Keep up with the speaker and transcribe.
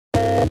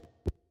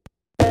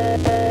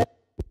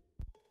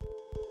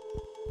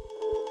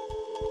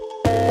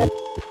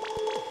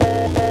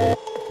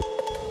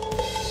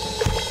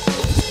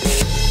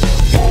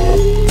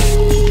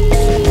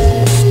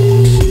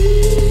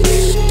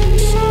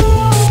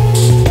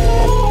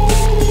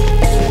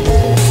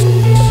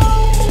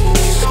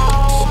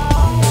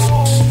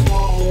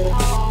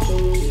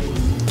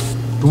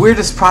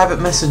weirdest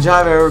private message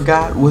I've ever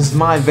got was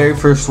my very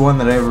first one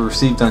that I ever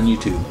received on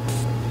YouTube.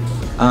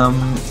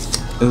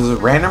 It was a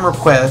random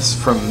request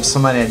from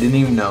somebody I didn't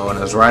even know, and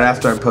it was right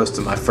after I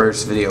posted my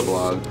first video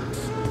blog.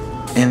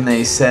 And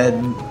they said,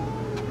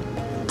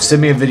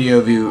 "Send me a video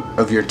of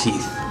your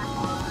teeth."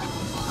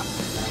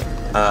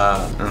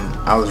 And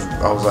I was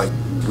like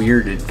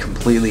weirded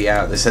completely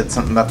out. They said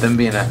something about them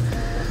being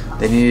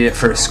they needed it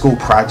for a school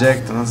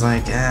project, and I was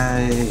like,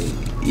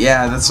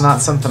 yeah, that's not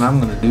something I'm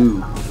gonna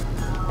do.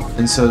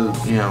 And so,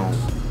 you know,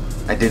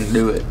 I didn't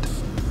do it.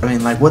 I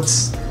mean, like,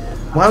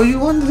 why would you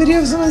want the video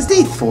of someone's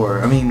teeth for?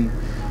 I mean,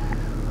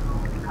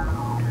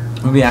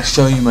 maybe I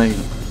show you my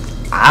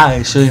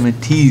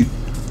teeth.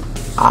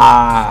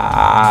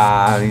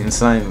 I mean,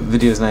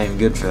 video's not even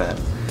good for that.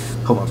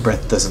 Hope my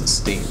breath doesn't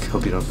stink.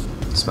 Hope you don't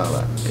smell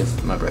that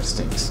if my breath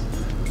stinks.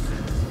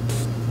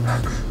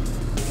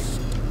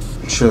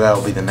 I'm sure that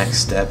will be the next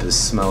step, is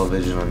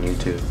smell-o-vision on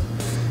YouTube.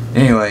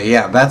 Anyway,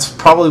 yeah, that's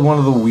probably one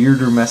of the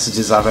weirder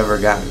messages I've ever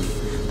gotten.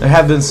 There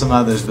have been some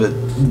others, but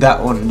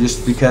that one,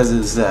 just because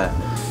it's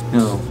you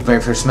know, very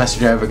first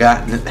message I ever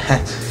got, and it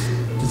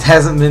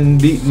hasn't been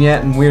beaten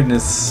yet in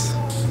weirdness.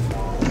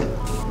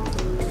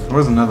 There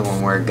was another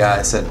one where a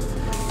guy said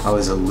I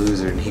was a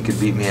loser and he could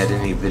beat me at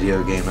any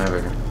video game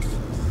ever.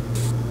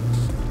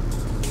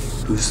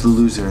 Who's the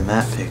loser in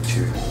that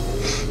picture?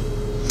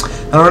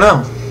 I don't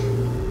know.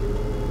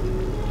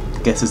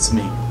 Guess it's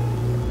me.